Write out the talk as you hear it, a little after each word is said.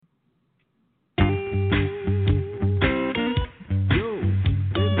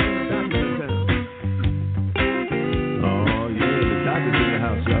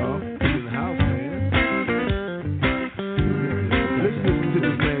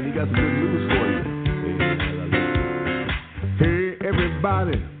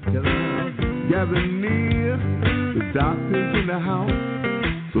Everybody gather near. The doctor's in the house,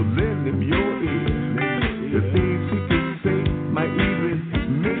 so lend him your ear. The things he can say might even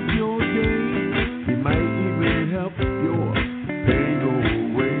make your day. He might even help your pain go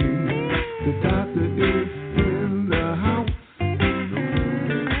away. The doctor is in the house.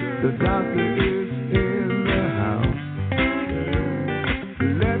 The doctor is in the house.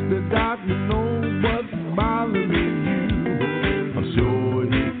 Let the doctor know what's bothering you. I'm sure he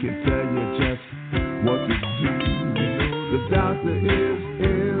can tell you just what to do. The doctor is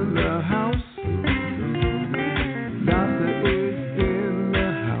in the house. Doctor is in the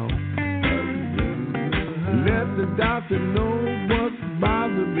house. Let the doctor know what's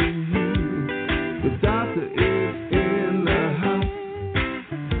bothering you. The doctor is in the house.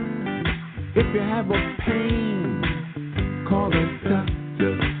 If you have a pain, call the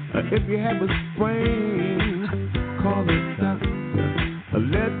doctor. If you have a sprain, call the doctor.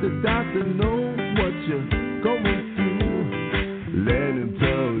 Let the doctor know what you're going through. Let him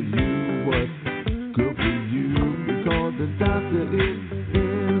tell you what's good for you. Because the doctor is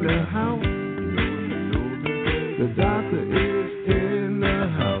in the house. The doctor is in the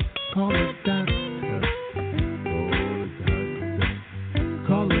house. Call the doctor.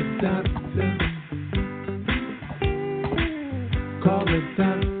 Call the doctor. Call the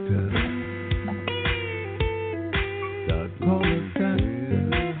doctor. Call the doctor.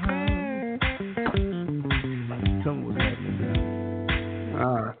 Tell me what's happening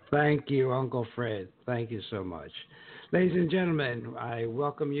now. Thank you, Uncle Fred. Thank you so much. Ladies and gentlemen, I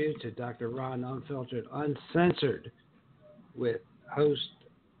welcome you to Dr. Ron Unfiltered, Uncensored, with host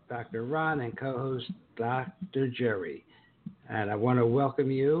Dr. Ron and co-host Dr. Jerry. And I want to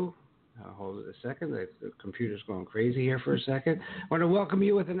welcome you. Hold it a second. The computer's going crazy here for a second. I want to welcome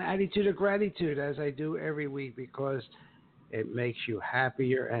you with an attitude of gratitude, as I do every week, because it makes you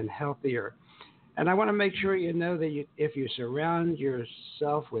happier and healthier. And I want to make sure you know that if you surround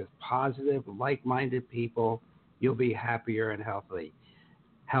yourself with positive, like-minded people, you'll be happier and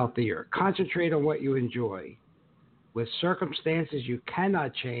healthier. Concentrate on what you enjoy. With circumstances you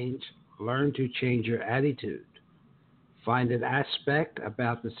cannot change, learn to change your attitude. Find an aspect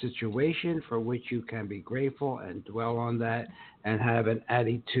about the situation for which you can be grateful and dwell on that and have an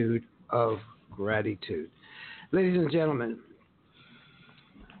attitude of gratitude. Ladies and gentlemen,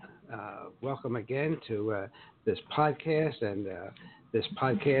 welcome again to this podcast. And this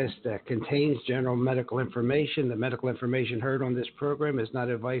podcast contains general medical information. The medical information heard on this program is not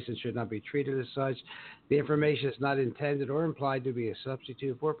advice and should not be treated as such. The information is not intended or implied to be a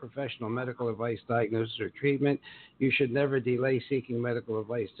substitute for professional medical advice, diagnosis, or treatment. You should never delay seeking medical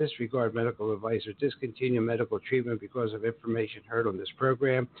advice, disregard medical advice, or discontinue medical treatment because of information heard on this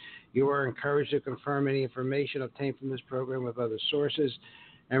program. You are encouraged to confirm any information obtained from this program with other sources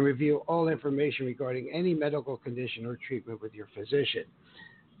and review all information regarding any medical condition or treatment with your physician.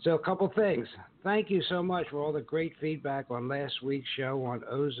 So a couple things. Thank you so much for all the great feedback on last week's show on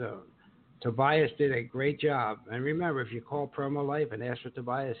ozone. Tobias did a great job. And remember, if you call Promo Life and ask for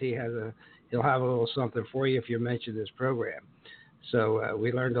Tobias, he'll have a little something for you if you mention this program. So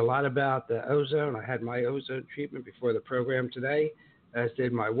we learned a lot about the ozone. I had my ozone treatment before the program today, as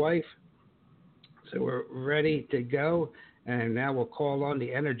did my wife. So we're ready to go. And now we'll call on the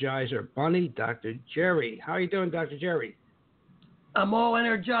Energizer Bunny, Dr. Jerry. How are you doing, Dr. Jerry? I'm all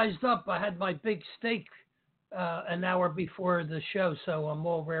energized up. I had my big steak an hour before the show, so I'm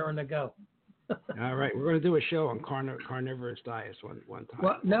all raring to go. All right. We're going to do a show on carnivorous diets one time.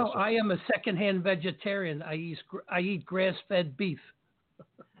 Well, no, also. I am a secondhand vegetarian. I eat grass-fed beef.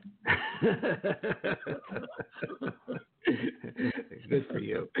 Good for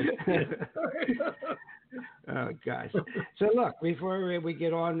you. Oh, gosh. So, look, before we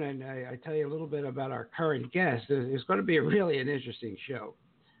get on and I tell you a little bit about our current guest, it's going to be really an interesting show.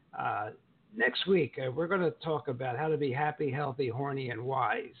 Next week, we're going to talk about how to be happy, healthy, horny, and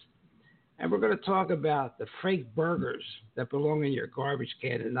wise. And we're going to talk about the fake burgers that belong in your garbage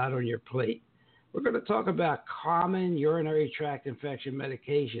can and not on your plate. We're going to talk about common urinary tract infection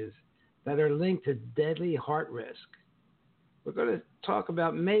medications that are linked to deadly heart risk. We're going to talk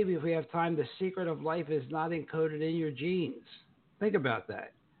about, maybe if we have time, the secret of life is not encoded in your genes. Think about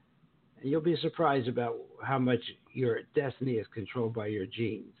that. And you'll be surprised about how much your destiny is controlled by your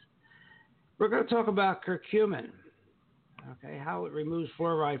genes. We're going to talk about curcumin, okay, how it removes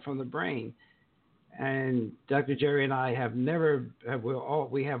fluoride from the brain. And Dr. Jerry and I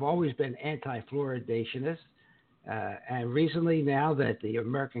we have always been anti-fluoridationists. And recently now that the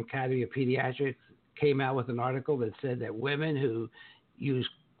American Academy of Pediatrics came out with an article that said that women who use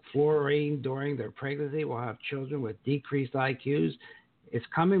fluorine during their pregnancy will have children with decreased IQs. It's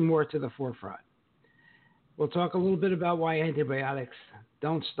coming more to the forefront. We'll talk a little bit about why antibiotics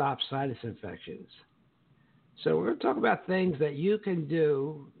don't stop sinus infections. So we're going to talk about things that you can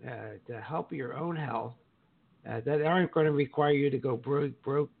do to help your own health that aren't going to require you to go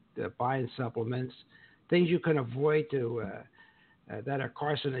broke buying supplements, things you can avoid that are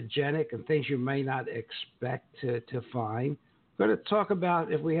carcinogenic and things you may not expect to find. We're going to talk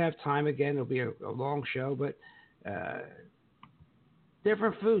about, if we have time again, it'll be a long show, but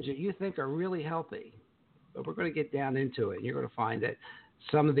different foods that you think are really healthy. But we're going to get down into it, and you're going to find that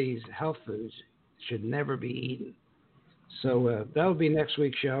some of these health foods should never be eaten. So that'll be next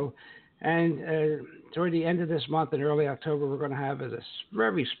week's show. And toward the end of this month in early October, we're going to have as a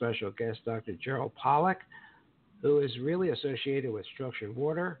very special guest Dr. Gerald Pollack, who is really associated with structured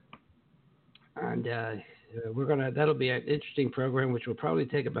water. And that'll be an interesting program, which will probably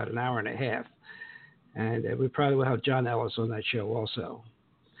take about an hour and a half. And we probably will have John Ellis on that show also.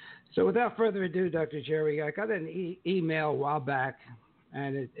 So without further ado, Dr. Jerry, I got an email a while back,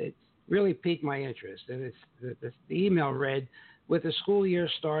 and it really piqued my interest. And the email read, with the school year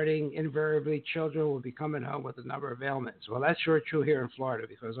starting, invariably children will be coming home with a number of ailments. Well, that's sure true here in Florida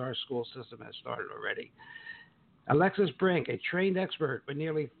because our school system has started already. Alexis Brink, a trained expert with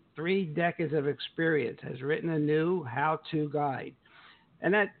nearly 3 decades of experience, has written a new how-to guide.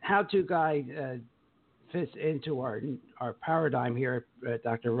 And that how-to guide fits into our paradigm here at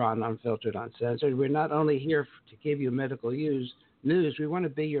Dr. Ron Unfiltered Uncensored. We're not only here to give you medical news, we want to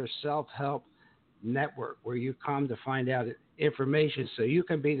be your self-help network where you come to find out information so you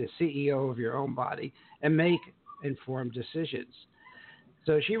can be the CEO of your own body and make informed decisions.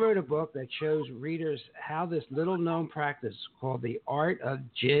 So she wrote a book that shows readers how this little-known practice called The Art of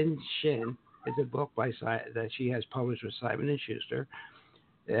Jin Shin is a book that she has published with Simon & Schuster,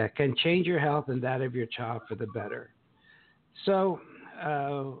 can change your health and that of your child for the better. So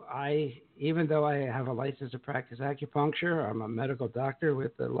even though I have a license to practice acupuncture, I'm a medical doctor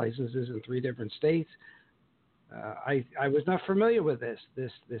with licenses in 3 different states. I was not familiar with this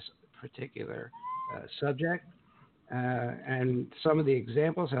particular subject, and some of the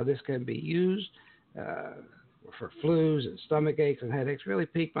examples how this can be used for flus and stomach aches and headaches really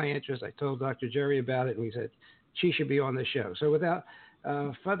piqued my interest. I told Dr. Jerry about it, and he said she should be on the show. So without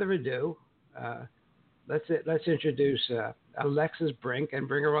further ado, let's introduce Alexis Brink and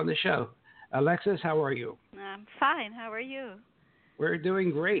bring her on the show. Alexis, how are you? I'm fine. How are you? We're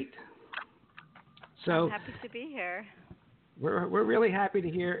doing great. So I'm happy to be here. We're really happy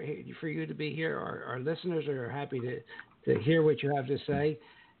for you to be here. Our listeners are happy to hear what you have to say.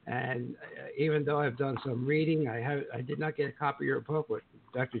 And even though I've done some reading, I did not get a copy of your book. But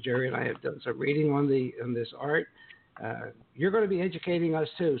Dr. Jerry and I have done some reading on this art. You're going to be educating us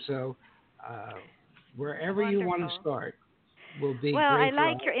too. So wherever Wonderful. you want to start will be well, great. I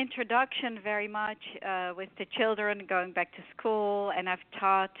like your introduction very much with the children going back to school, and I've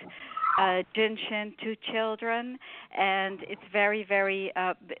taught Jinshin to children, and it's very,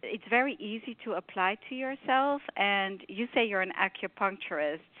 it's very easy to apply to yourself. And you say you're an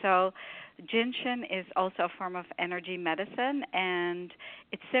acupuncturist, so Jinshin is also a form of energy medicine, and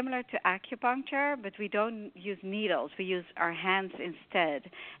it's similar to acupuncture, but we don't use needles. We use our hands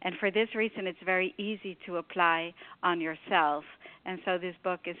instead. And for this reason, it's very easy to apply on yourself. And so this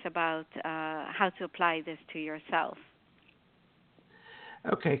book is about how to apply this to yourself.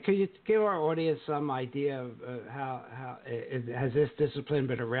 Okay, could you give our audience some idea of how has this discipline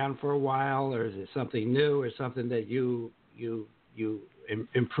been around for a while, or is it something new, or something that you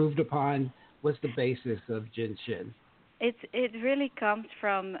improved upon? What's the basis of Jinshin? It really comes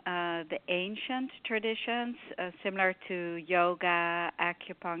from the ancient traditions, similar to yoga,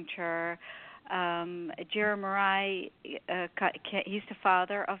 acupuncture. Jiro Murai, he's the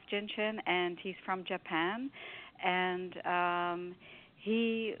father of Jinshin, and he's from Japan, and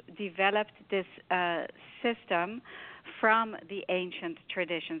he developed this system from the ancient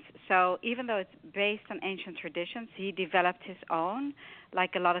traditions. So even though it's based on ancient traditions, he developed his own,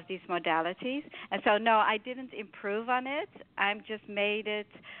 like a lot of these modalities. And so, no, I didn't improve on it. I just made it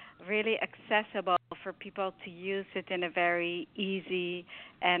really accessible for people to use it in a very easy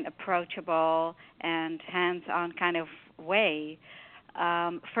and approachable and hands-on kind of way.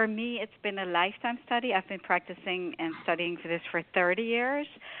 For me, it's been a lifetime study. I've been practicing and studying for this for 30 years.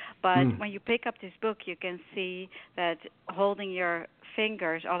 But when you pick up this book, you can see that holding your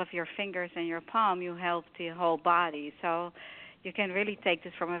fingers, all of your fingers in your palm, you help the whole body. So you can really take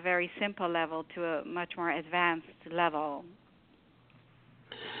this from a very simple level to a much more advanced level.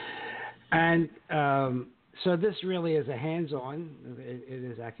 And so this really is a hands-on. It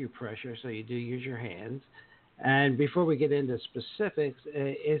is acupressure, so you do use your hands. And before we get into specifics,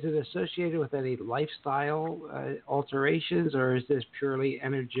 is it associated with any lifestyle alterations, or is this purely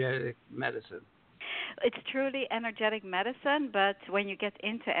energetic medicine? It's truly energetic medicine, but when you get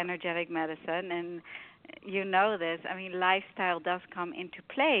into energetic medicine, and you know this, I mean, lifestyle does come into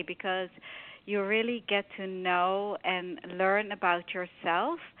play because you really get to know and learn about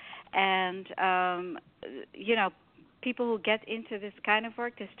yourself. And, people who get into this kind of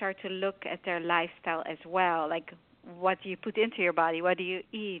work, they start to look at their lifestyle as well, like what do you put into your body, what do you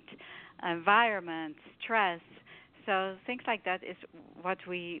eat, environment, stress. So things like that is what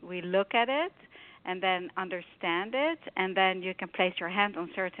we look at it and then understand it, and then you can place your hand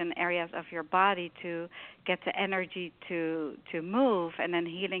on certain areas of your body to get the energy to move, and then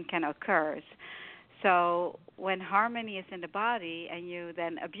healing can occur. So when harmony is in the body and you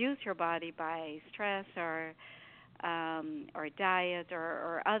then abuse your body by stress or diet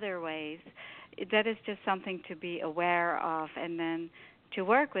or other ways, that is just something to be aware of, and then to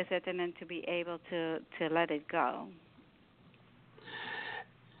work with it, and then to be able to let it go.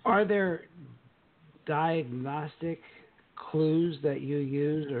 Are there diagnostic clues that you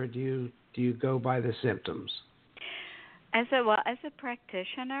use, or do you go by the symptoms? As a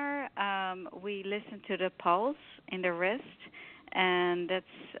practitioner, we listen to the pulse in the wrist, and that's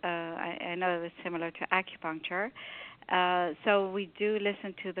I know it's similar to acupuncture. So we do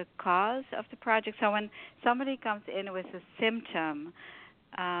listen to the cause of the project. So when somebody comes in with a symptom,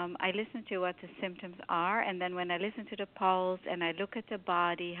 I listen to what the symptoms are, and then when I listen to the pulse and I look at the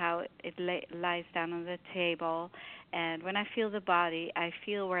body, how it lies down on the table, and when I feel the body, I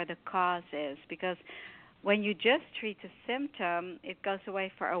feel where the cause is, because when you just treat a symptom, it goes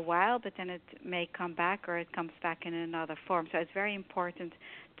away for a while, but then it may come back, or it comes back in another form. So it's very important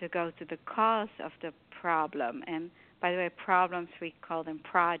to go to the cause of the problem. And by the way, problems, we call them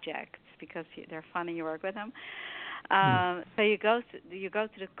projects because they're fun and you work with them. So you go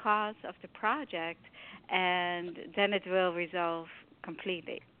to the cause of the project, and then it will resolve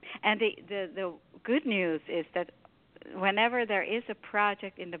completely. And the good news is that whenever there is a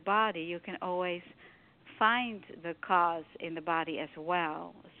project in the body, you can always find the cause in the body as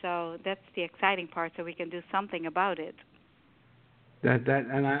well. So that's the exciting part. So we can do something about it.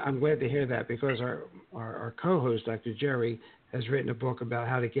 I'm glad to hear that, because our co-host, Dr. Jerry, has written a book about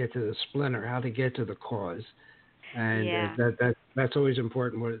how to get to the splinter, how to get to the cause. And that's always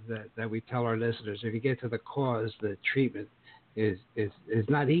important that we tell our listeners. If you get to the cause, the treatment is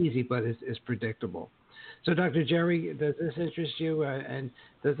not easy, but is predictable. So, Dr. Jerry, does this interest you? And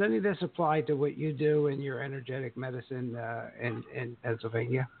does any of this apply to what you do in your energetic medicine in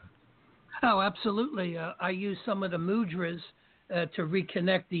Pennsylvania? Oh, absolutely. I use some of the mudras to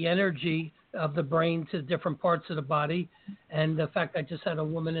reconnect the energy of the brain to different parts of the body. And in fact, I just had a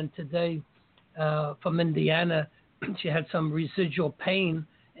woman in today from Indiana. She had some residual pain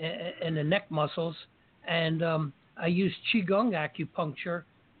in the neck muscles. And I use Qigong acupuncture,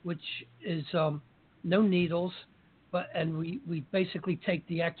 which is no needles, and we basically take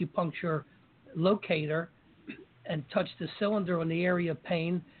the acupuncture locator and touch the cylinder on the area of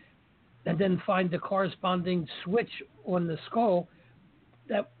pain, and then find the corresponding switch on the skull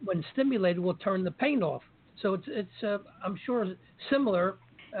that, when stimulated, will turn the pain off. So it's I'm sure similar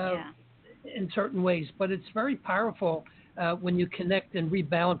in certain ways, but it's very powerful when you connect and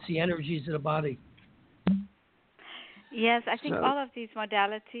rebalance the energies of the body. Yes, I think all of these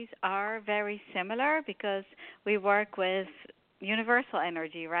modalities are very similar because we work with universal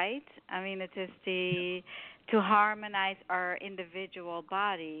energy, right? I mean, it is to harmonize our individual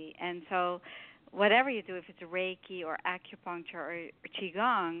body. And so whatever you do, if it's Reiki or acupuncture or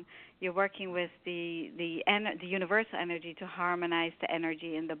Qigong, you're working with the universal energy to harmonize the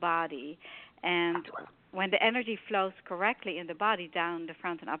energy in the body. And when the energy flows correctly in the body, down the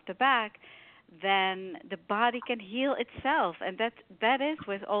front and up the back, then the body can heal itself. And that is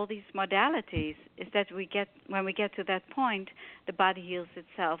with all these modalities, is that when we get to that point, the body heals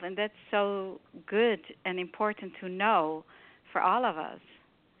itself. And that's so good and important to know for all of us.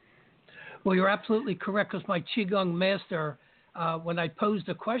 Well, you're absolutely correct, because my Qigong master, when I posed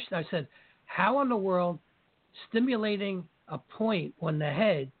the question, I said, how in the world stimulating a point on the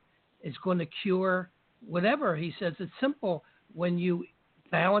head is going to cure whatever? He says it's simple. When you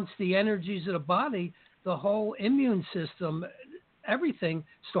balance the energies of the body, the whole immune system, everything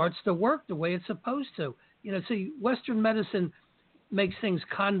starts to work the way it's supposed to. See, Western medicine makes things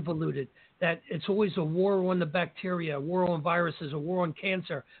convoluted, that it's always a war on the bacteria, a war on viruses, a war on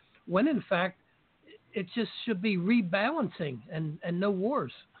cancer, when in fact it just should be rebalancing and no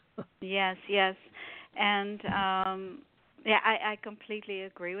wars. Yes. And Yeah, I completely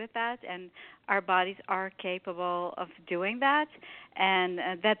agree with that, and our bodies are capable of doing that. And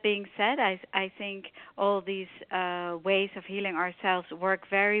that being said, I think all these ways of healing ourselves work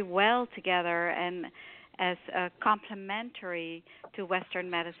very well together and as complementary to Western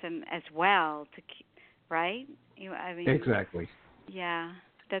medicine as well. Right? I mean, Exactly. yeah,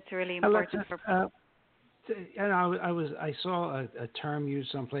 that's really Alexis, important for. and I saw a term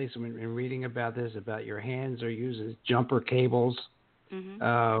used someplace in reading about this, about your hands are used as jumper cables. Mhm.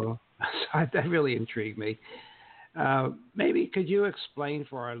 So that really intrigued me. Maybe could you explain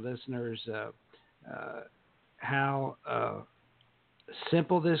for our listeners how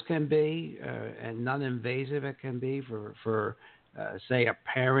simple this can be and non-invasive it can be for say a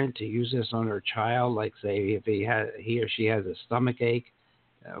parent to use this on their child? Like say if he or she has a stomach ache,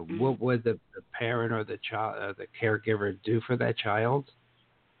 Mhm. what would the parent or the child, the caregiver, do for that child?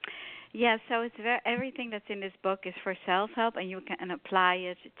 Yeah, so everything that's in this book is for self-help, and you can apply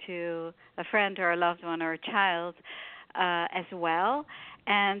it to a friend or a loved one or a child as well.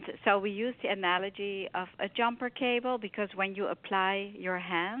 And so we use the analogy of a jumper cable because when you apply your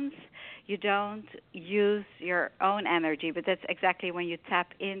hands, you don't use your own energy, but that's exactly when you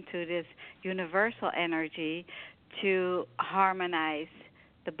tap into this universal energy to harmonize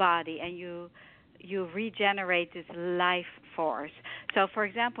the body, and you regenerate this life force. So, for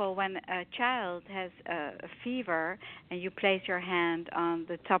example, when a child has a fever and you place your hand on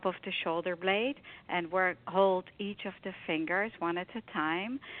the top of the shoulder blade and hold each of the fingers one at a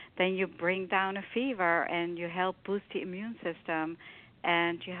time, then you bring down a fever and you help boost the immune system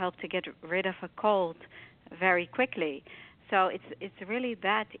and you help to get rid of a cold very quickly. So it's really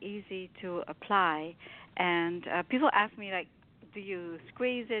that easy to apply. And people ask me like, do you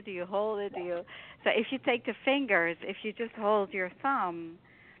squeeze it? Do you hold it? Do you? So if you take the fingers, if you just hold your thumb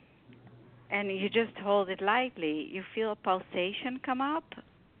and you just hold it lightly, you feel a pulsation come up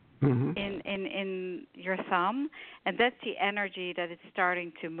Hmm. in your thumb, and that's the energy that it's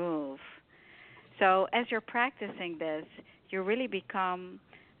starting to move. So as you're practicing this, you really become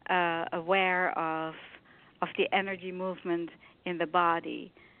aware of the energy movement in the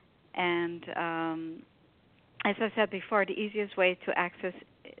body. And as I said before, the easiest way to access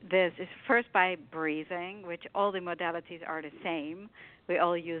this is first by breathing, which all the modalities are the same. We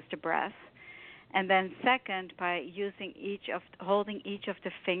all use the breath. And then second, by holding each of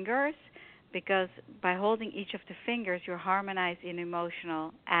the fingers, because by holding each of the fingers, you harmonize in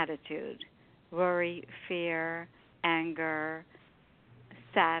emotional attitude, worry, fear, anger,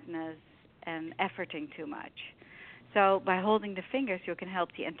 sadness, and efforting too much. So by holding the fingers, you can help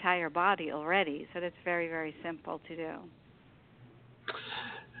the entire body already. So that's very, very simple to do.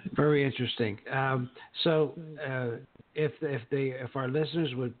 Very interesting. So, if our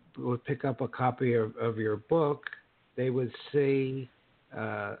listeners would pick up a copy of your book, they would see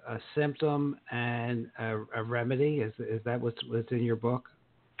a symptom and a remedy. Is that what's in your book?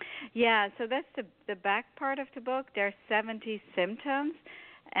 Yeah, so that's the back part of the book. There's 70 symptoms,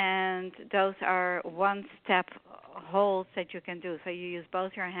 and those are one-step holds that you can do. So you use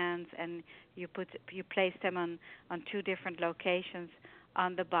both your hands and you place them on two different locations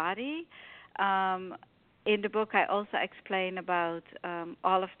on the body. In the book, I also explain about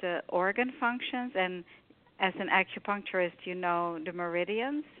all of the organ functions, and as an acupuncturist, you know the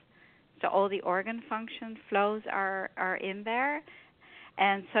meridians. So all the organ function flows are in there,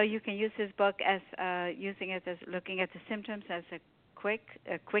 and so you can use this book as using it as looking at the symptoms as a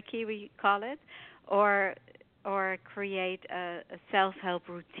quickie we call it, or create a self-help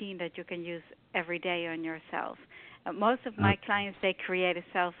routine that you can use every day on yourself. Most of my clients, they create a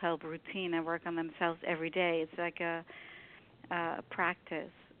self-help routine and work on themselves every day. It's like a practice.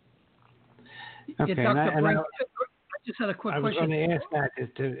 Okay, Yeah, Dr. and Brink, I just had a quick I was question. going to ask that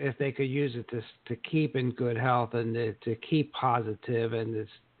if they could use it to keep in good health and to keep positive and to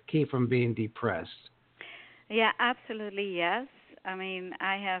keep from being depressed. Yeah, absolutely, yes. I mean,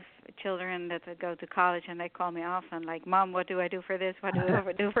 I have children that go to college and they call me often, like, "Mom, what do I do for this? What do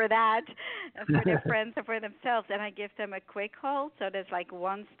I do for that?" For their friends or for themselves, and I give them a quick hold. So there's like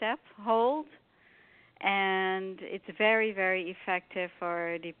one step hold, and it's very, very effective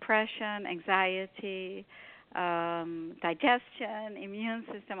for depression, anxiety, digestion, immune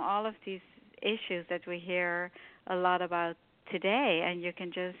system, all of these issues that we hear a lot about today. And you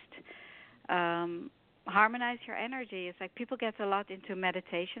can just harmonize your energy. It's like people get a lot into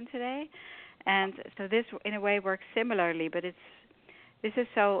meditation today, and so this in a way works similarly, but this is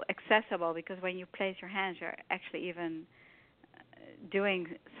so accessible because when you place your hands, you're actually even doing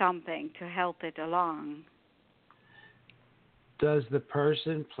something to help it along. Does the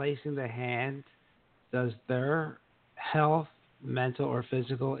person placing the hand, does their health, mental or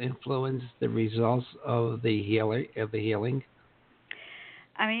physical, influence the results of the healing?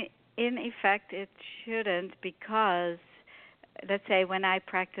 I mean, in effect, it shouldn't, because let's say when I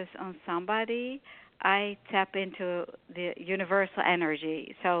practice on somebody, I tap into the universal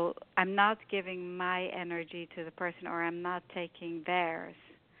energy. So I'm not giving my energy to the person, or I'm not taking theirs.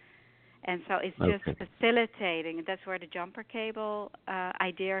 And so it's just facilitating. That's where the jumper cable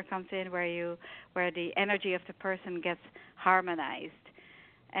idea comes in, where the energy of the person gets harmonized.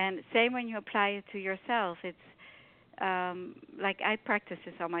 And same when you apply it to yourself. It's like I practice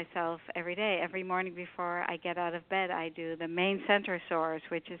this on myself every day. Every morning before I get out of bed, I do the main center source,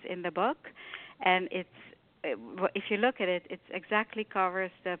 which is in the book. And if you look at it, it exactly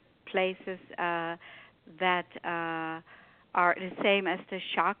covers the places that are the same as the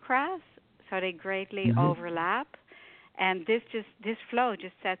chakras, so they greatly overlap. And this flow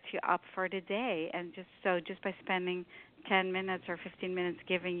just sets you up for the day. And just by spending 10 minutes or 15 minutes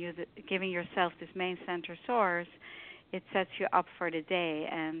giving yourself this main center source, it sets you up for the day.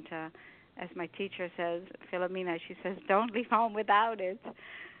 And as my teacher says, Philomena, she says, don't leave home without it.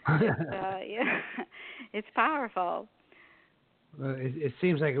 It's powerful. Well, it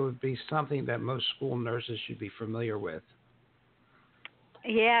seems like it would be something that most school nurses should be familiar with.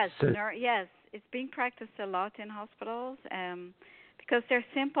 Yes, yes. It's being practiced a lot in hospitals because there's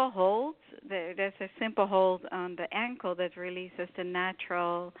simple holds. There's a simple hold on the ankle that releases the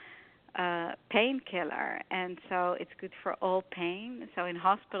natural painkiller, and so it's good for all pain. So in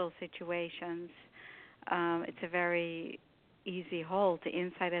hospital situations, it's a very easy hold, the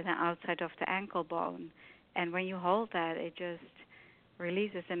inside and the outside of the ankle bone. And when you hold that, it just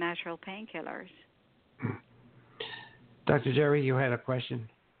releases the natural painkillers. Dr. Jerry, you had a question?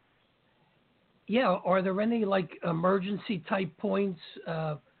 Yeah, are there any emergency type points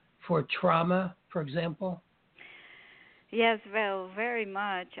for trauma, for example? Yes, well, very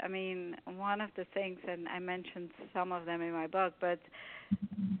much. I mean, one of the things, and I mentioned some of them in my book, but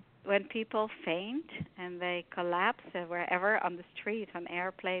when people faint and they collapse wherever on the street, on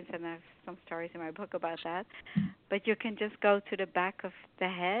airplanes, and I have some stories in my book about that, but you can just go to the back of the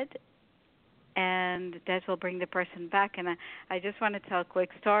head and that will bring the person back. And I just want to tell a quick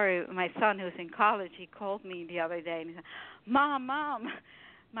story. My son, who's in college, he called me the other day and he said, Mom,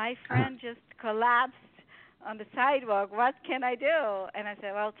 my friend just collapsed on the sidewalk. What can I do? And I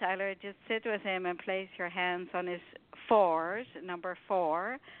said, well, Tyler, just sit with him and place your hands on his number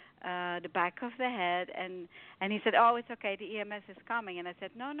 4, the back of the head. And he said, oh, it's okay, the EMS is coming. And I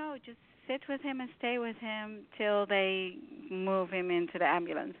said, no, just sit with him and stay with him till they move him into the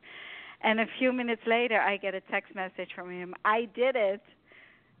ambulance. And a few minutes later, I get a text message from him. I did it.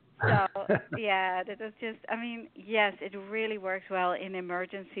 So, yeah, that was just, I mean, yes, it really works well in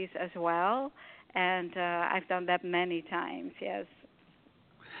emergencies as well. And I've done that many times, yes.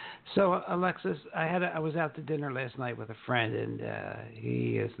 So, Alexis, I was out to dinner last night with a friend, and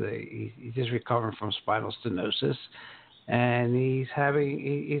he's just recovering from spinal stenosis, and he's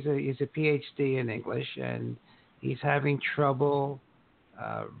a PhD in English, and he's having trouble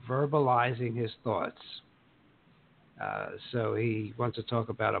verbalizing his thoughts. So he wants to talk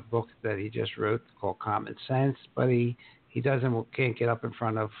about a book that he just wrote called Common Sense, but he can't get up in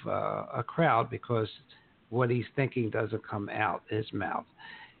front of a crowd because what he's thinking doesn't come out his mouth.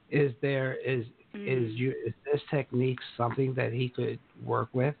 Is this technique something that he could work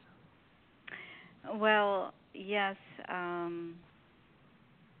with? Well, yes,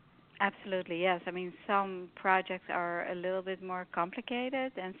 absolutely, yes. I mean, some projects are a little bit more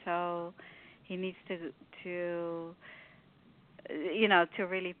complicated, and so he needs to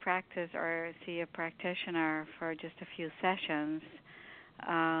really practice or see a practitioner for just a few sessions.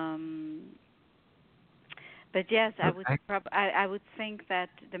 But yes, okay. I would think that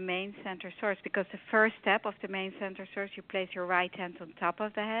the main center source, because the first step of the main center source, you place your right hand on top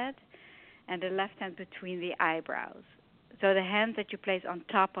of the head and the left hand between the eyebrows. So the hand that you place on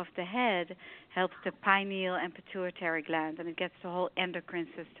top of the head helps the pineal and pituitary gland, and it gets the whole endocrine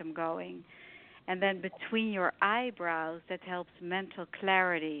system going. And then between your eyebrows, that helps mental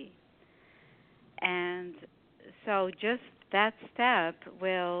clarity. And so just that step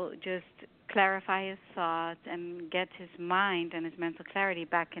will just clarify his thoughts and get his mind and his mental clarity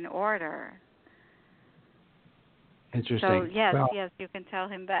back in order. Interesting. So yes, you can tell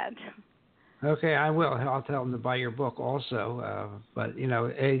him that. Okay, I will. I'll tell him to buy your book also. But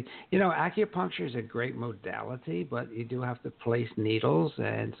acupuncture is a great modality, but you do have to place needles,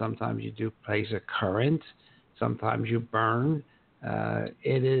 and sometimes you do place a current. Sometimes you burn.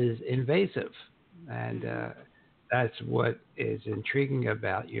 It is invasive, and that's what is intriguing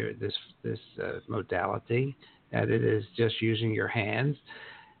about this modality. that it is just using your hands.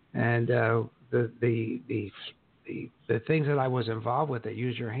 And the things that I was involved with that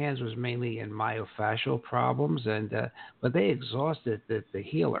use your hands was mainly in myofascial problems, and but they exhausted the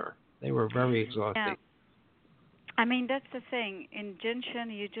healer. They were very exhausting. Yeah. I mean, that's the thing. In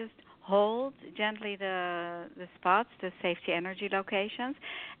Jinshin, you just hold gently the spots, the safety energy locations,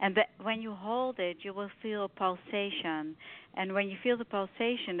 and when you hold it, you will feel pulsation. And when you feel the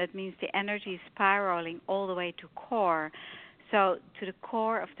pulsation, that means the energy is spiraling all the way to core, so to the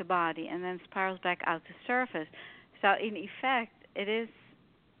core of the body, and then spirals back out to surface. So in effect, it is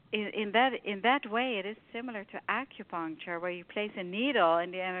in that way, it is similar to acupuncture, where you place a needle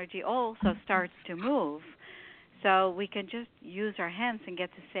and the energy also starts to move. So we can just use our hands and get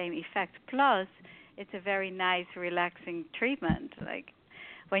the same effect. Plus, it's a very nice, relaxing treatment. Like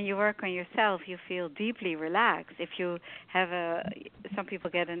when you work on yourself, you feel deeply relaxed. If you have some people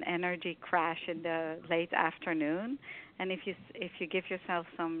get an energy crash in the late afternoon, and if you give yourself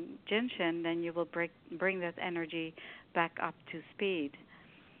some Jinshin, then you will bring that energy back up to speed.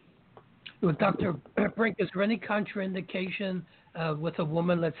 Well, Dr. Brink, is there any contraindication with a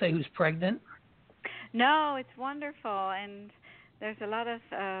woman, let's say, who's pregnant? No, it's wonderful, and there's a lot of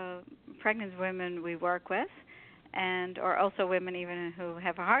pregnant women we work with, or also women even who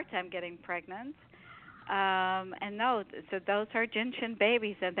have a hard time getting pregnant. And no, so those are Jinshin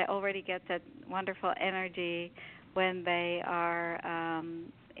babies, and they already get that wonderful energy when they are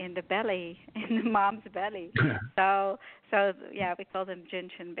in the belly, in the mom's belly. So yeah, we call them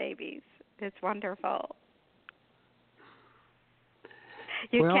Jinshin babies. It's wonderful.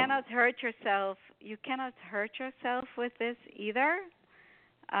 You cannot hurt yourself. You cannot hurt yourself with this either.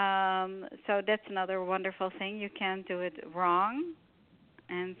 So that's another wonderful thing. You can't do it wrong,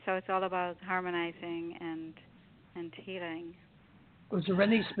 and so it's all about harmonizing and healing. Was there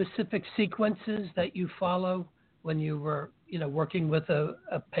any specific sequences that you follow when you were, working with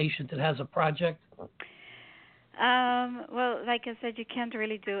a patient that has a project? Well, like I said, you can't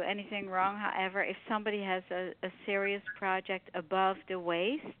really do anything wrong. However, if somebody has a serious project above the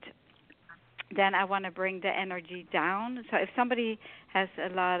waist, then I want to bring the energy down. So if somebody has a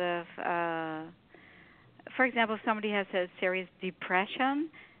lot of, for example, if somebody has a serious depression,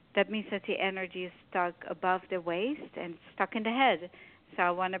 that means that the energy is stuck above the waist and stuck in the head. So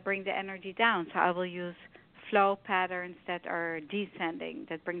I want to bring the energy down. So I will use flow patterns that are descending,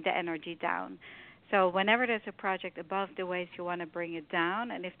 that bring the energy down. So whenever there's a project above the waist, you want to bring it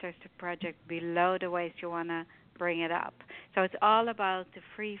down, and if there's a project below the waist, you want to bring it up. So it's all about the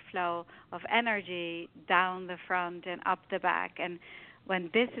free flow of energy down the front and up the back. And when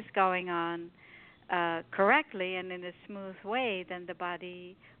this is going on correctly and in a smooth way, then the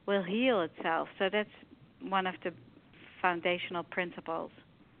body will heal itself. So that's one of the foundational principles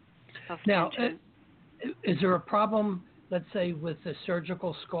of Jinshin. Is there a problem, let's say, with the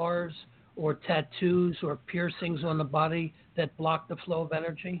surgical scars or tattoos or piercings on the body that block the flow of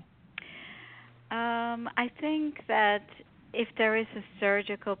energy? I think that if there is a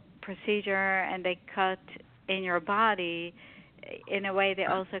surgical procedure and they cut in your body, in a way they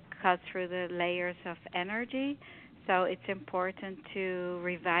also cut through the layers of energy. So it's important to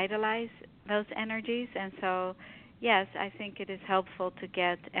revitalize those energies. And so, yes, I think it is helpful to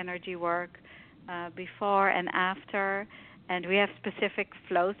get energy work before and after. And we have specific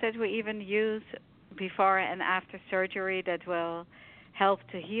flows that we even use before and after surgery that will help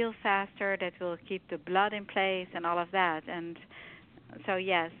to heal faster, that will keep the blood in place and all of that. And so,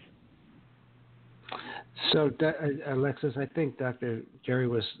 yes. So, Alexis, I think Dr. Jerry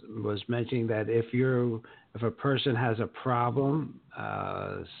was mentioning that if a person has a problem,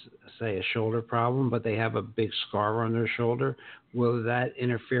 say a shoulder problem, but they have a big scar on their shoulder, will that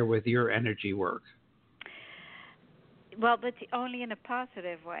interfere with your energy work? Well, but only in a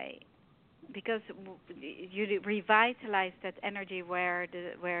positive way, because you revitalize that energy where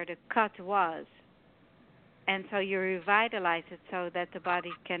the cut was, and so you revitalize it so that the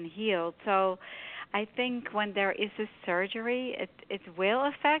body can heal. So I think when there is a surgery, it will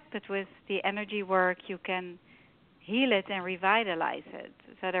affect, but with the energy work, you can heal it and revitalize it,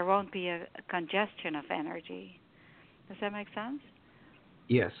 so there won't be a congestion of energy. Does that make sense?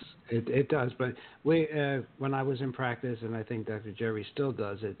 Yes, it does. But when I was in practice, and I think Dr. Jerry still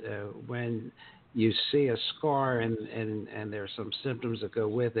does it, when you see a scar and there's some symptoms that go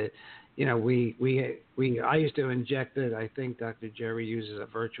with it, I used to inject it. I think Dr. Jerry uses a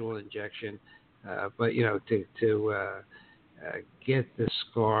virtual injection, but to get the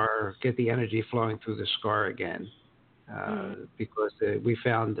scar, get the energy flowing through the scar again. Because we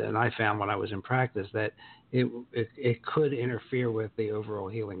found, and I found when I was in practice, that it could interfere with the overall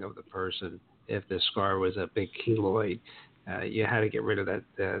healing of the person if the scar was a big keloid, you had to get rid of that.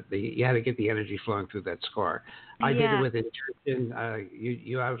 You had to get the energy flowing through that scar. I did it Yeah. with injection.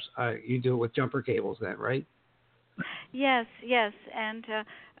 You do it with jumper cables then, right? Yes, yes. And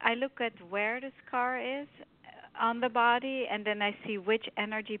I look at where the scar is on the body, and then I see which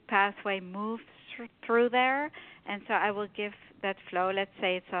energy pathway moves through there. And so I will give that flow. Let's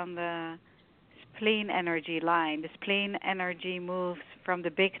say it's on the spleen energy line. The spleen energy moves from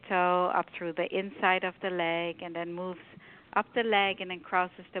the big toe up through the inside of the leg and then moves up the leg and then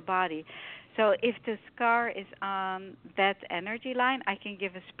crosses the body. So if the scar is on that energy line, I can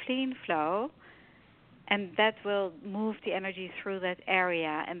give a spleen flow, and that will move the energy through that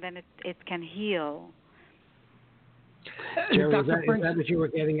area, and then it can heal. Jerry, is Dr. that what you were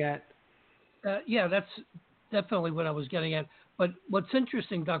getting at? Yeah, that's definitely what I was getting at. But what's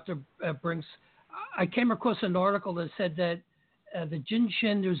interesting, Dr. Brinks, I came across an article that said that the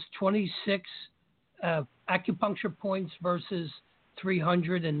Jinshin, there's 26 acupuncture points versus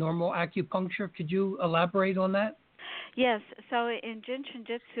 300 in normal acupuncture. Could you elaborate on that? Yes, so in Jinshin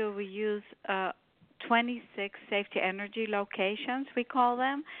Jitsu we use 26 safety energy locations, we call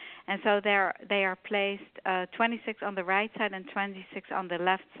them, and so they are placed 26 on the right side and 26 on the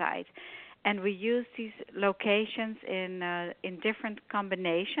left side, and we use these locations in different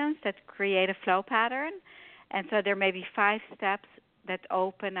combinations that create a flow pattern, and so there may be 5 steps that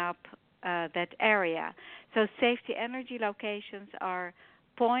open up that area. So safety energy locations are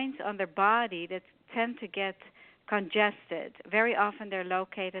points on the body that tend to get congested. Very often they're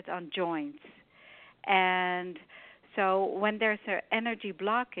located on joints. And so when there's an energy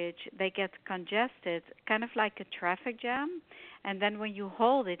blockage, they get congested, kind of like a traffic jam. And then when you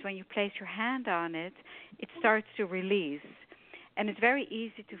hold it, when you place your hand on it, it starts to release. And it's very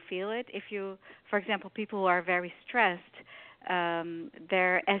easy to feel it. If you, for example, people who are very stressed,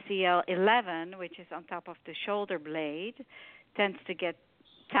 their SEL11, which is on top of the shoulder blade, tends to get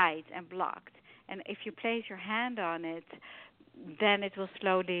tight and blocked. And if you place your hand on it, then it will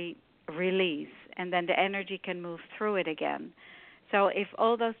slowly release, and then the energy can move through it again. So if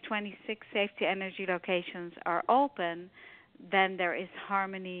all those 26 safety energy locations are open, then there is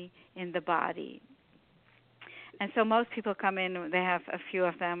harmony in the body. And so most people come in, they have a few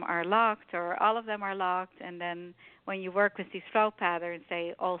of them are locked or all of them are locked, and then when you work with these flow patterns,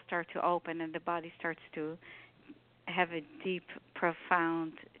 they all start to open and the body starts to have a deep,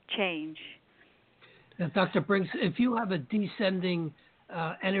 profound change. Now, Dr. Brinks, if you have a descending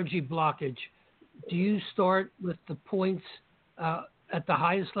energy blockage, do you start with the points at the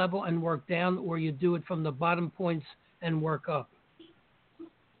highest level and work down, or you do it from the bottom points and work up?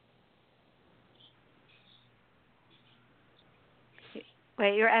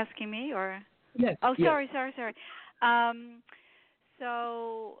 Wait, you're asking me, or? Yes. Oh, yes. sorry.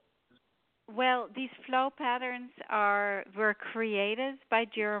 Well, these flow patterns were created by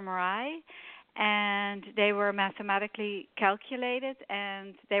Jiro Murai, and they were mathematically calculated,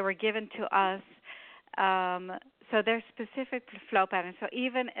 and they were given to us. So they're specific flow patterns. So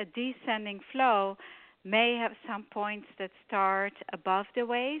even a descending flow may have some points that start above the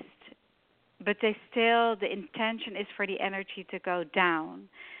waist, but the intention is for the energy to go down,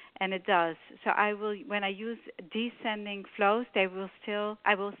 and it does. So when I use descending flows, I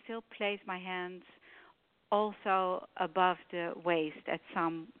will still place my hands also above the waist at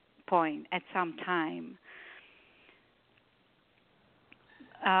some point, at some time.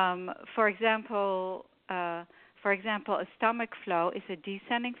 For example, a stomach flow is a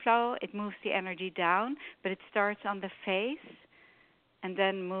descending flow. It moves the energy down, but it starts on the face and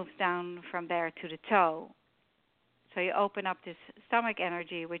then moves down from there to the toe. So you open up this stomach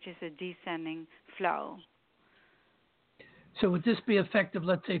energy, which is a descending flow. So would this be effective,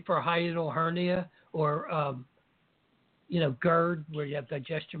 let's say, for a hiatal hernia or, GERD, where you have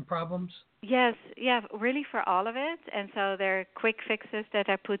digestion problems? Yes, really for all of it. And so there are quick fixes that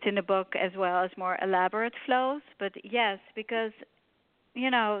I put in the book as well as more elaborate flows. But yes, because,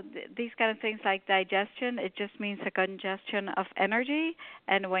 these kind of things like digestion, it just means a congestion of energy.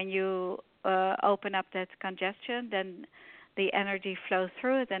 And when you open up that congestion, then the energy flows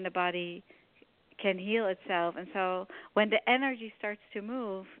through it and the body can heal itself. And so when the energy starts to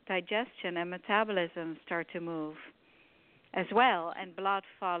move, digestion and metabolism start to move as well, and blood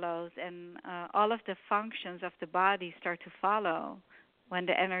follows, and all of the functions of the body start to follow when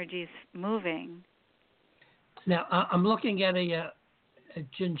the energy is moving. Now, I'm looking at a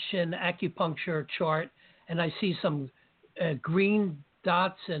Jinshin acupuncture chart, and I see some green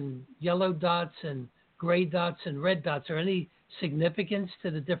dots and yellow dots and gray dots and red dots. Are any significance to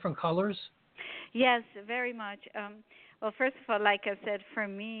the different colors? Yes, very much. Well, first of all, like I said, for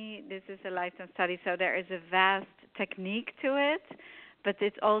me, this is a lifetime study, so there is a vast technique to it, but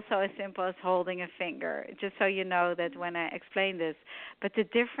it's also as simple as holding a finger, just so you know that when I explain this. But the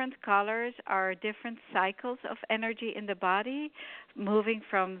different colors are different cycles of energy in the body, moving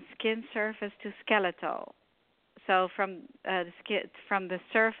from skin surface to skeletal. So from the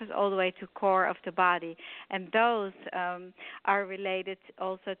surface all the way to core of the body, and those are related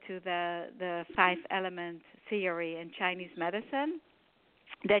also to the 5-element theory in Chinese medicine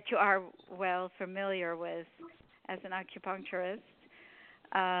that you are well familiar with as an acupuncturist.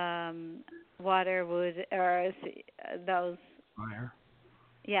 Water, wood, earth, those. Fire.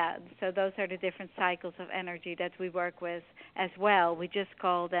 Yeah, so those are the different cycles of energy that we work with as well. We just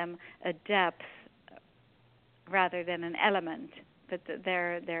call them a depth rather than an element, but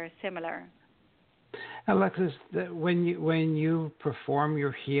they're similar. Alexis, when you perform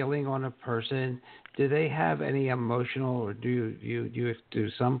your healing on a person, do they have any emotional, or do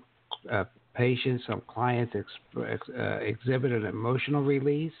some patients, some clients exhibit an emotional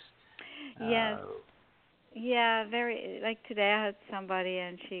release? Yes. Yeah, very. Like today, I had somebody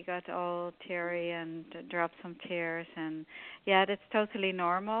and she got all teary and dropped some tears, and yeah, that's totally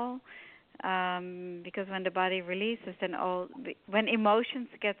normal. Because when the body releases, then when emotions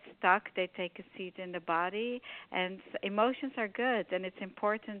get stuck, they take a seat in the body, and emotions are good, and it's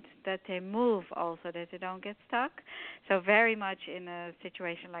important that they move also, that they don't get stuck. So very much in a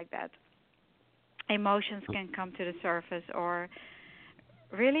situation like that, emotions can come to the surface, or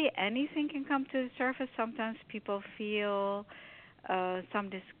really anything can come to the surface. Sometimes people feel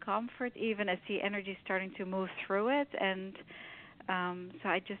some discomfort even as the energy is starting to move through it, and so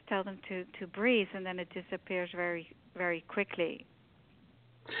I just tell them to breathe, and then it disappears very, very quickly.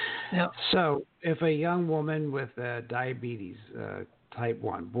 Now, So, if a young woman with diabetes, type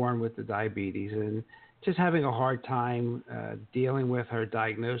 1, born with the diabetes, and just having a hard time dealing with her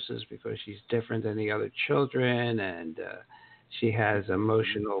diagnosis because she's different than the other children, and she has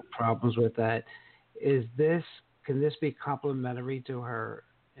emotional problems with that, can this be complementary to her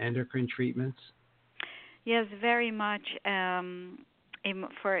endocrine treatments? Yes, very much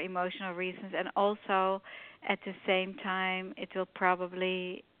for emotional reasons, and also at the same time, it will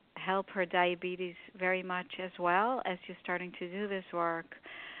probably help her diabetes very much as well as you're starting to do this work.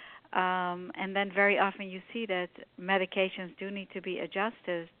 And then very often you see that medications do need to be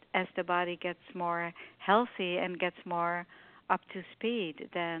adjusted as the body gets more healthy and gets more up to speed.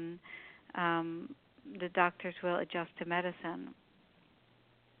 Then the doctors will adjust the medicine.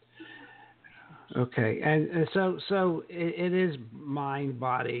 Okay, and so it is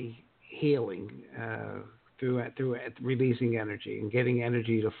mind-body healing through releasing energy and getting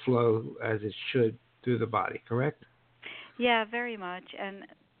energy to flow as it should through the body, correct? Yeah, very much. And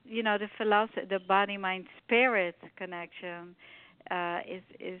the philosophy, the body-mind-spirit connection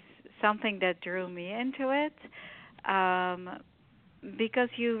is something that drew me into it, because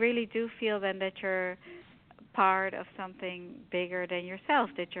you really do feel then that you're part of something bigger than yourself,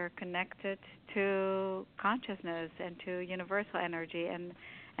 that you're connected to consciousness and to universal energy, and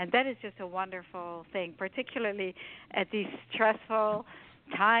that is just a wonderful thing, particularly at these stressful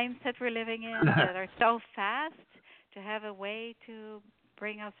times that we're living in that are so fast, to have a way to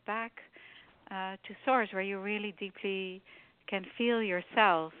bring us back to source, where you really deeply can feel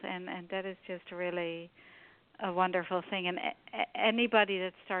yourself, and that is just really a wonderful thing, and anybody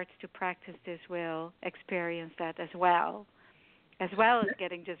that starts to practice this will experience that as well as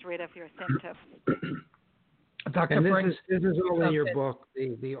getting just rid of your symptoms. Dr. And Briggs, this is all in your book,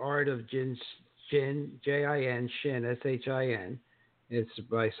 The Art of Jin, Jin, Shin, S-H-I-N. It's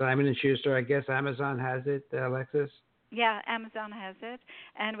by Simon & Schuster. I guess Amazon has it, Alexis? Yeah, Amazon has it,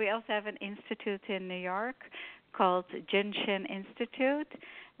 and we also have an institute in New York called Jin Shin Institute,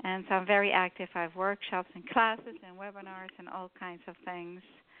 and so I'm very active. I have workshops and classes and webinars and all kinds of things.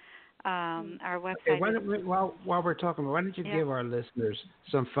 Our website. Okay, while we're talking, why don't you give our listeners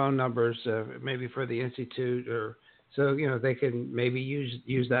some phone numbers, maybe for the institute, or so they can maybe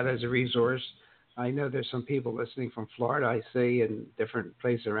use that as a resource. I know there's some people listening from Florida, I see, and different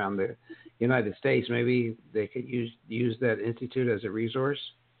places around the United States. Maybe they could use that institute as a resource.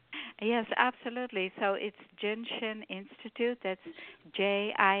 Yes, absolutely. So it's Jin Shin Institute. That's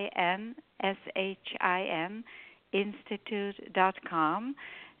JINSHIN Institute.com.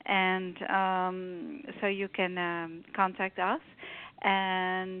 And so you can contact us.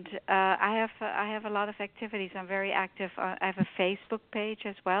 And I have a lot of activities. I'm very active. I have a Facebook page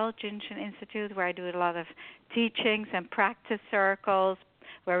as well, Jin Shin Institute, where I do a lot of teachings and practice circles,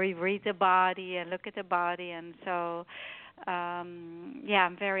 where we read the body and look at the body. And so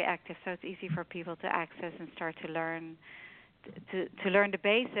I'm very active, so it's easy for people to access and start to learn to learn the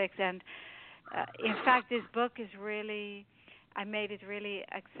basics. And in fact, this book is really, I made it really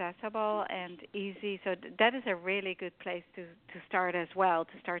accessible and easy. So that is a really good place to start as well,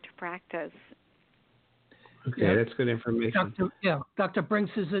 to start to practice. Okay, that's good information. Dr.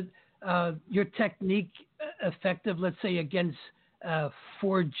 Brinks, is it your technique effective, let's say, against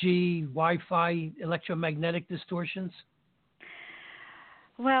 4G, Wi-Fi, electromagnetic distortions?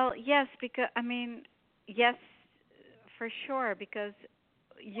 Well, yes, yes, for sure, because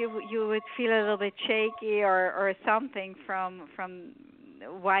you would feel a little bit shaky or something from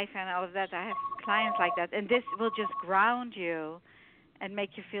Wi-Fi and all of that. I have clients like that, and this will just ground you and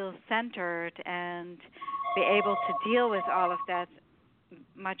make you feel centered and be able to deal with all of that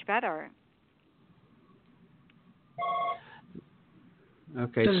much better.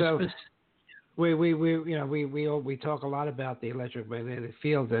 Okay, so we talk a lot about the electromagnetic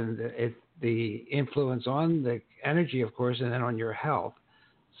field and the influence on the energy, of course, and then on your health.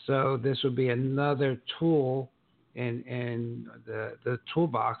 So this would be another tool in the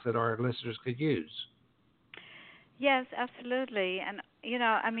toolbox that our listeners could use. Yes, absolutely. And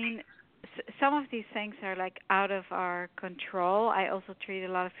some of these things are like out of our control. I also treat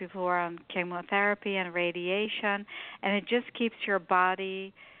a lot of people who are on chemotherapy and radiation, and it just keeps your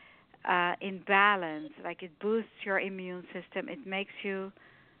body in balance. Like, it boosts your immune system. It makes you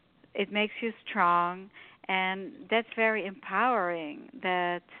strong, and that's very empowering.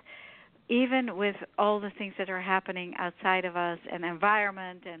 That even with all the things that are happening outside of us, and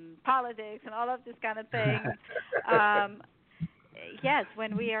environment and politics and all of this kind of things, yes,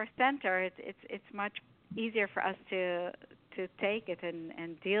 when we are centered, it's much easier for us to take it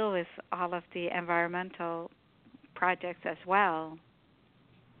and deal with all of the environmental projects as well.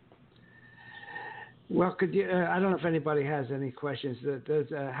 Well, could you? I don't know if anybody has any questions. Does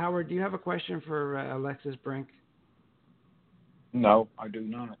Howard? Do you have a question for Alexis Brink? No, I do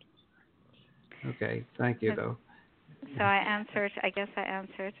not. Okay, thank you, though. So I guess I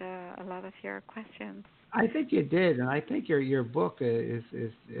answered a lot of your questions. I think you did, and I think your book is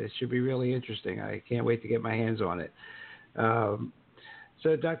should be really interesting. I can't wait to get my hands on it.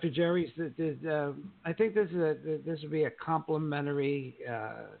 So, Dr. Jerry, I think this would be a complementary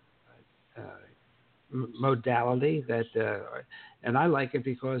modality that, and I like it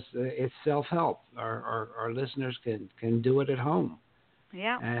because it's self-help. Our listeners can do it at home.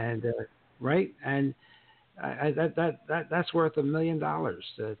 Yeah. And right, and that's worth $1 million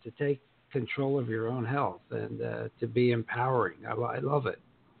to take control of your own health and to be empowering. I love it.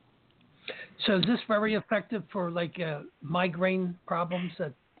 So is this very effective for migraine problems?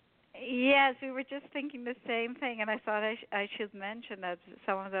 Yes, we were just thinking the same thing, and I thought I should mention that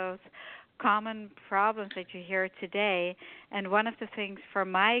some of those common problems that you hear today, and one of the things for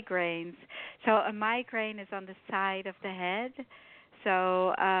migraines, so a migraine is on the side of the head,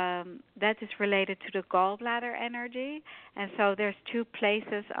 so that is related to the gallbladder energy, and so there's two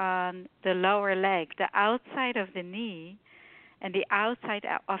places on the lower leg, the outside of the knee and the outside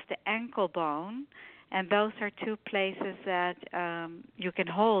of the ankle bone, and those are two places that you can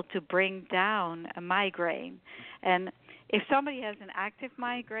hold to bring down a migraine. And if somebody has an active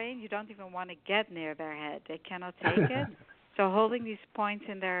migraine, you don't even want to get near their head. They cannot take it. So holding these points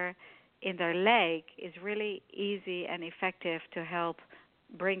in their leg is really easy and effective to help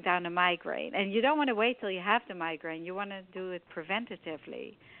bring down a migraine. And you don't want to wait till you have the migraine. You want to do it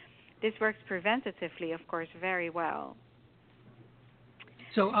preventatively. This works preventatively, of course, very well.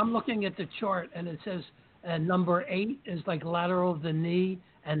 So I'm looking at the chart, and it says number 8 is like lateral of the knee,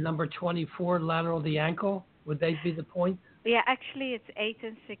 and number 24 lateral of the ankle. Would they be the point? Yeah, actually, it's 8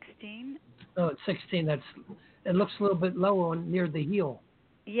 and 16. No, it's 16. It looks a little bit lower near the heel.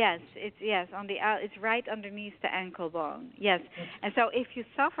 Yes, it's it's right underneath the ankle bone. Yes, and so if you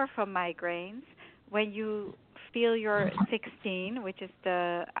suffer from migraines, when you feel your 16, which is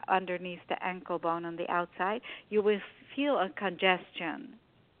the underneath the ankle bone on the outside, you will feel a congestion.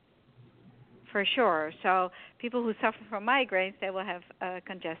 For sure. So people who suffer from migraines, they will have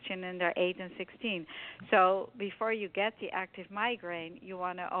congestion in their 8 and 16. So before you get the active migraine, you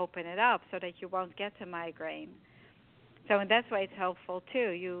want to open it up so that you won't get the migraine. So and that's why it's helpful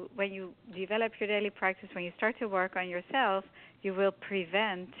too. When you develop your daily practice, when you start to work on yourself, you will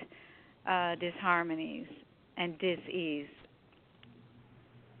prevent disharmonies and dis-ease.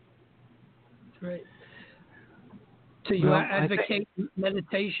 Great. So you advocate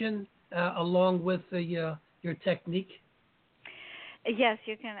meditation along with your technique? Yes,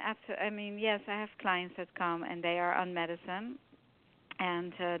 you can absolutely. Yes, I have clients that come and they are on medicine,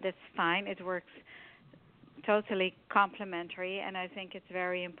 and that's fine. It works totally complementary, and I think it's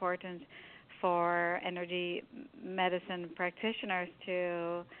very important for energy medicine practitioners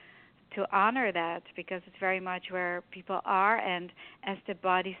to honor that, because it's very much where people are, and as the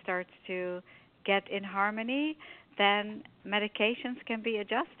body starts to get in harmony, then medications can be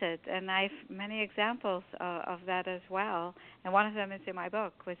adjusted, and I have many examples of that as well. And one of them is in my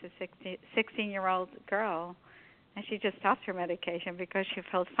book, with a 16-year-old girl, and she just stopped her medication because she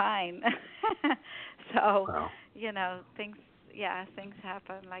felt fine. So, Wow. things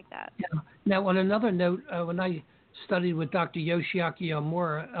happen like that. Yeah. Now, on another note, when I studied with Dr. Yoshiaki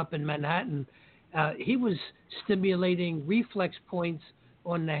Omura up in Manhattan, he was stimulating reflex points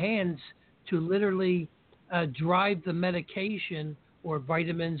on the hands to literally drive the medication or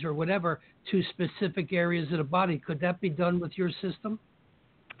vitamins or whatever to specific areas of the body. Could that be done with your system?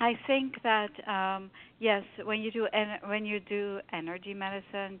 I think that yes, when you do energy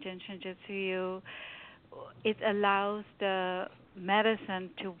medicine, Jin Shin Jyutsu, it allows the medicine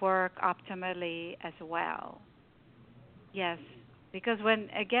to work optimally as well. Yes, because when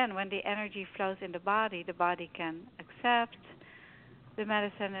the energy flows in the body can accept the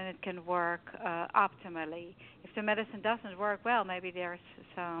medicine and it can work optimally. If the medicine doesn't work well, maybe there's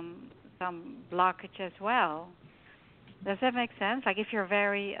some blockage as well. Does that make sense? Like if you're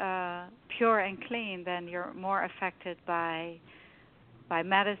very pure and clean, then you're more affected by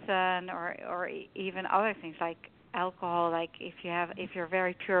medicine or even other things like alcohol. Like if you're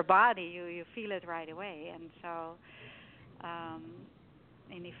very pure body, you feel it right away. And so,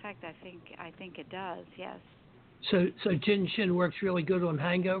 in effect, I think it does. Yes. So Jin Shin works really good on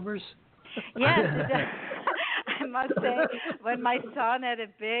hangovers? Yes, it does. I must say, when my son had a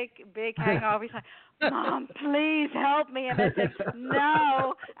big hangover, he's like, "Mom, please help me." And I said,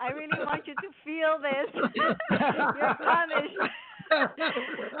 "No, I really want you to feel this. You're punished."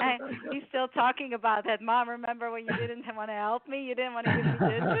 And he's still talking about that. "Mom, remember when you didn't want to help me? You didn't want to give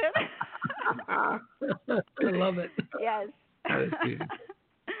me this." I love it. Yes.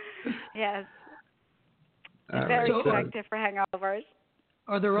 Yes. All Very right. effective for hangovers.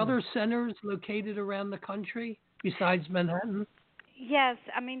 Are there other centers located around the country besides Manhattan? Yes,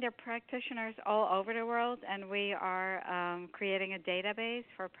 I mean, there are practitioners all over the world, and we are creating a database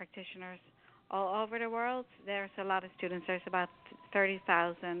for practitioners all over the world. There's a lot of students. There's about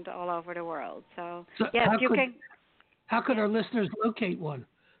 30,000 all over the world. So yes, How could our listeners locate one?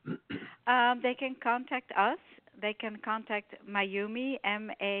 They can contact us. They can contact Mayumi,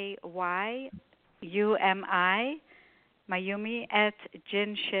 MAYUMI, Mayumi at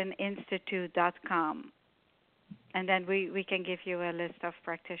jinshininstitute.com. And then we can give you a list of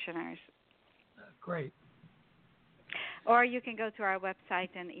practitioners. Great. Or you can go to our website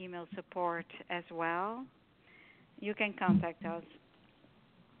and email support as well. You can contact us.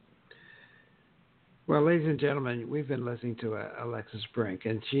 Well, ladies and gentlemen, we've been listening to Alexis Brink,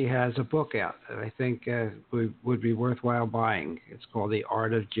 and she has a book out that I think would be worthwhile buying. It's called The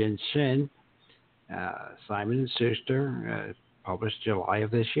Art of Jin Shin. Simon & Schuster, published July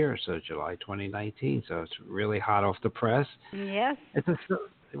of this year, so July 2019. So it's really hot off the press. Yes. It's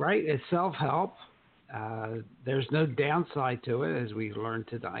self-help. There's no downside to it, as we learned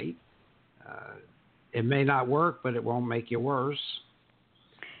tonight. It may not work, but it won't make you worse.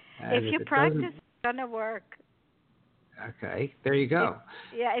 And if you practice, it's going to work. Okay, there you go.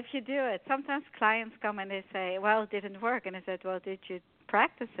 If you do it. Sometimes clients come and they say, "Well, it didn't work." And I said, "Well, did you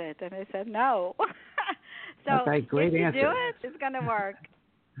practice it?" And I said, "No." So okay, great if you answer. do it, it's going to work.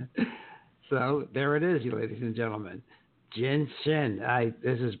 So there it is, you ladies and gentlemen. Jin Shin.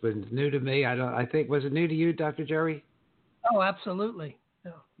 This has been new to me. I think, was it new to you, Dr. Jerry? Oh, absolutely.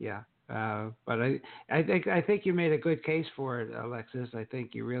 Yeah. But I think you made a good case for it, Alexis. I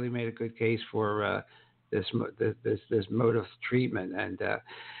think you really made a good case for this mode of treatment, and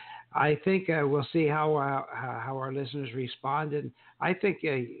I think we'll see how our listeners respond. And I think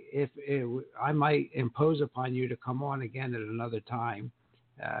I might impose upon you to come on again at another time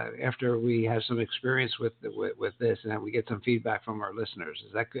after we have some experience with this, and then we get some feedback from our listeners.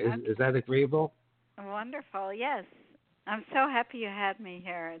 Is that agreeable? Wonderful. Yes. I'm so happy you had me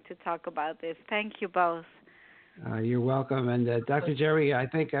here to talk about this. Thank you both. You're welcome. And Dr. Jerry, I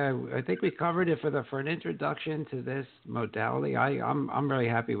think we covered it for an introduction to this modality. I'm really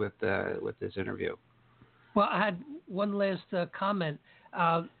happy with this interview. Well, I had one last comment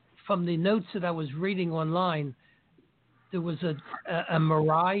from the notes that I was reading online. There was a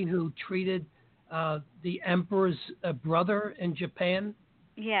Mirai who treated the emperor's brother in Japan.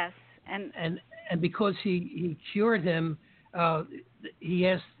 Yes, and because he cured him, he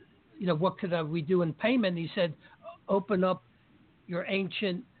asked, what could we do in payment? He said, open up your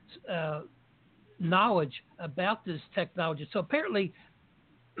ancient knowledge about this technology. So apparently,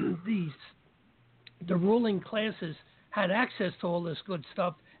 the ruling classes had access to all this good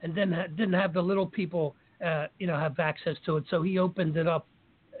stuff, and then didn't have the little people, have access to it. So he opened it up.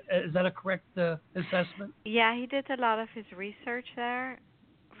 Is that a correct assessment? Yeah, he did a lot of his research there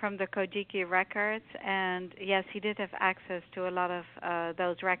from the Kojiki records, and yes, he did have access to a lot of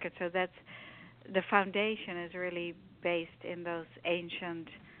those records. So that's the foundation is really based in those ancient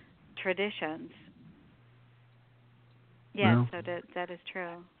traditions. Yes, Well, so that is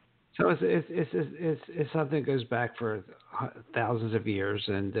true. so it's something that goes back for thousands of years,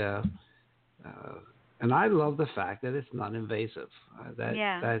 and I love the fact that it's non-invasive. That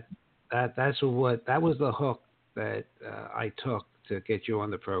was the hook that I took to get you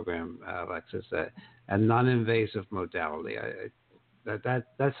on the program, Alexis. That a non-invasive modality.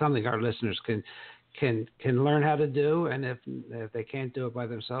 That's something our listeners can learn how to do, and if they can't do it by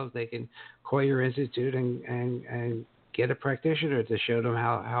themselves, they can call your institute and get a practitioner to show them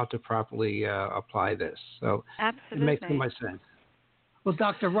how to properly apply this. So Absolutely. it makes too much sense. Well,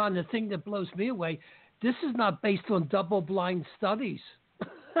 Dr. Ron, the thing that blows me away, this is not based on double-blind studies.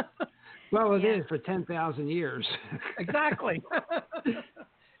 Well, it is for 10,000 years. Exactly. It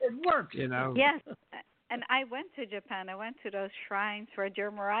works. Yes, and I went to Japan. I went to those shrines where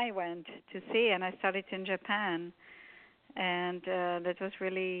Jeremiah went to see, and I studied in Japan, and that was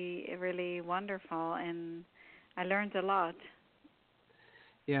really, really wonderful, and I learned a lot.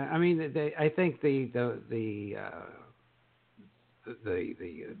 Yeah, I mean, I think the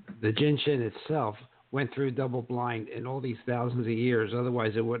Jinshin itself went through double blind in all these thousands of years.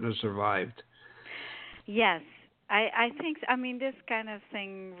 Otherwise, it wouldn't have survived. Yes, I think. I mean, this kind of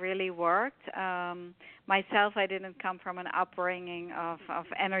thing really worked. Myself, I didn't come from an upbringing of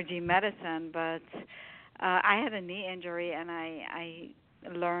energy medicine, but I had a knee injury, and I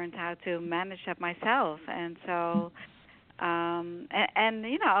learned how to manage that myself. And so,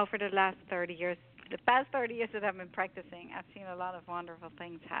 over the last 30 years, the past 30 years that I've been practicing, I've seen a lot of wonderful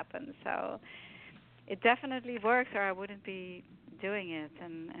things happen. So it definitely works, or I wouldn't be doing it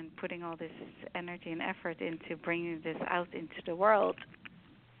and putting all this energy and effort into bringing this out into the world.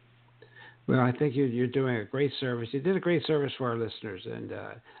 Well, I think you're doing a great service. You did a great service for our listeners, and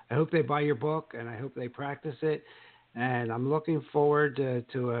I hope they buy your book, and I hope they practice it. And I'm looking forward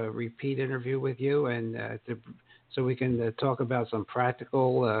to a repeat interview with you, and so we can talk about some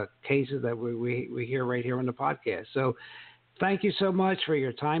practical cases that we hear right here on the podcast. So thank you so much for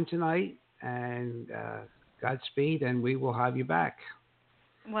your time tonight, and Godspeed, and we will have you back.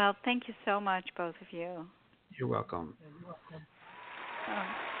 Well, thank you so much, both of you. You're welcome. You're welcome.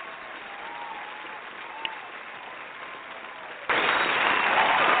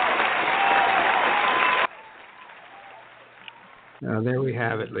 There we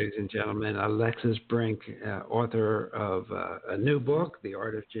have it, ladies and gentlemen. Alexis Brink, author of a new book, The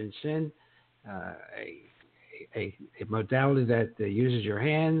Art of Jinshin, a modality that uses your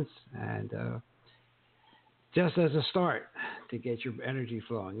hands, and just as a start to get your energy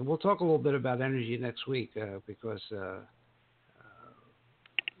flowing. And we'll talk a little bit about energy next week because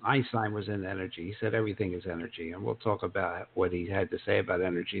Einstein was in energy. He said everything is energy, and we'll talk about what he had to say about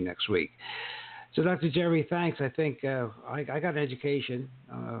energy next week. So, Dr. Jerry, thanks. I think I got an education.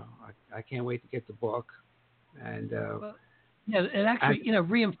 I can't wait to get the book. And well, yeah, it actually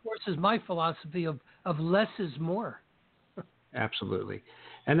reinforces my philosophy of less is more. Absolutely.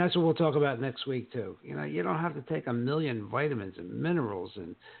 And that's what we'll talk about next week, too. You don't have to take a million vitamins and minerals,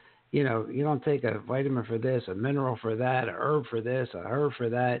 and, you don't take a vitamin for this, a mineral for that, a herb for this, a herb for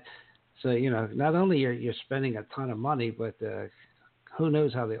that. So, not only you're spending a ton of money, but who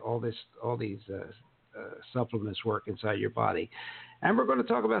knows how all these supplements work inside your body. And we're going to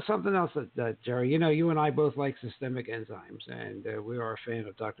talk about something else that Jerry, you and I both like systemic enzymes, and we are a fan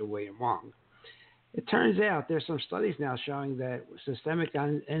of Dr. William Wong. It turns out there's some studies now showing that systemic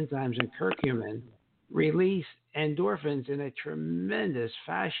enzymes in curcumin release endorphins in a tremendous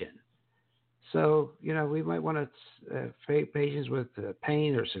fashion. So, we might want to, patients with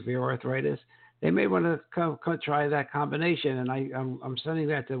pain or severe arthritis, they may want to come try that combination, and I'm sending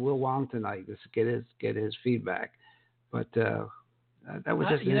that to Will Wong tonight to get his feedback. But that was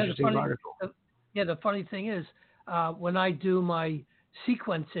just an interesting article. The funny thing is, when I do my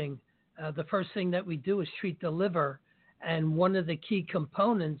sequencing, the first thing that we do is treat the liver, and one of the key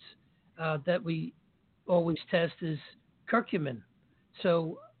components that we always test is curcumin.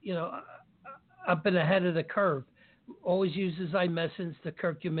 So I've been ahead of the curve. Always uses zymesins, the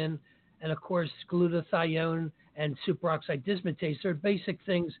curcumin, and of course glutathione and superoxide dismutase. They're basic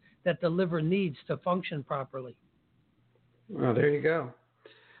things that the liver needs to function properly. Well, there you go.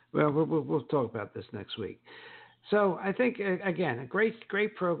 Well, we'll talk about this next week. So I think, again, a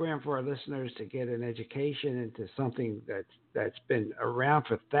great program for our listeners to get an education into something that's been around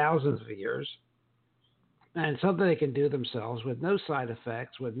for thousands of years, and something they can do themselves with no side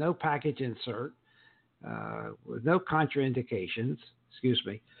effects, with no package insert, with no contraindications. Excuse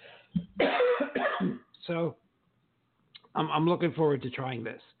me. So I'm looking forward to trying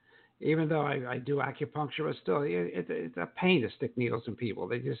this. Even though I do acupuncture, but still, it's a pain to stick needles in people.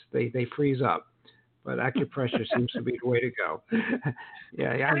 They freeze up. But acupressure seems to be the way to go.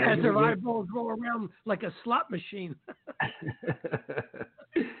 Yeah. As their eyeballs roll around like a slot machine.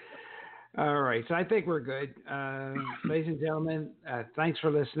 All right, so I think we're good. Ladies and gentlemen, thanks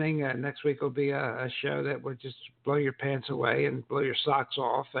for listening. Next week will be a show that will just blow your pants away and blow your socks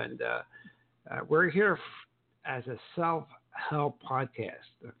off. And we're here as a self-help podcast,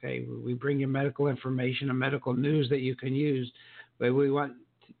 okay? We bring you medical information and medical news that you can use, but we want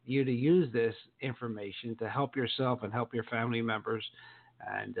you to use this information to help yourself and help your family members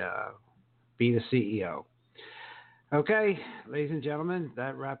and be the CEO. Okay, ladies and gentlemen,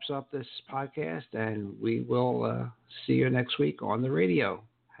 that wraps up this podcast, and we will see you next week on the radio.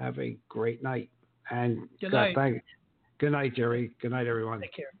 Have a great night. And good night. Good night, Jerry. Good night, everyone.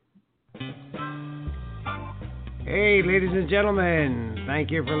 Take care. Hey, ladies and gentlemen,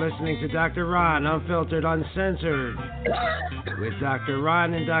 thank you for listening to Dr. Ron, Unfiltered, Uncensored, with Dr.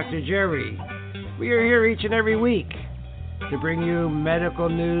 Ron and Dr. Jerry. We are here each and every week to bring you medical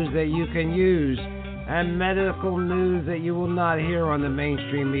news that you can use and medical news that you will not hear on the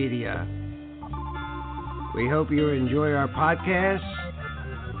mainstream media. We hope you enjoy our podcast,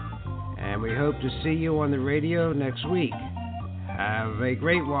 and we hope to see you on the radio next week. Have a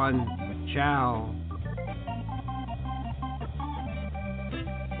great one. Ciao.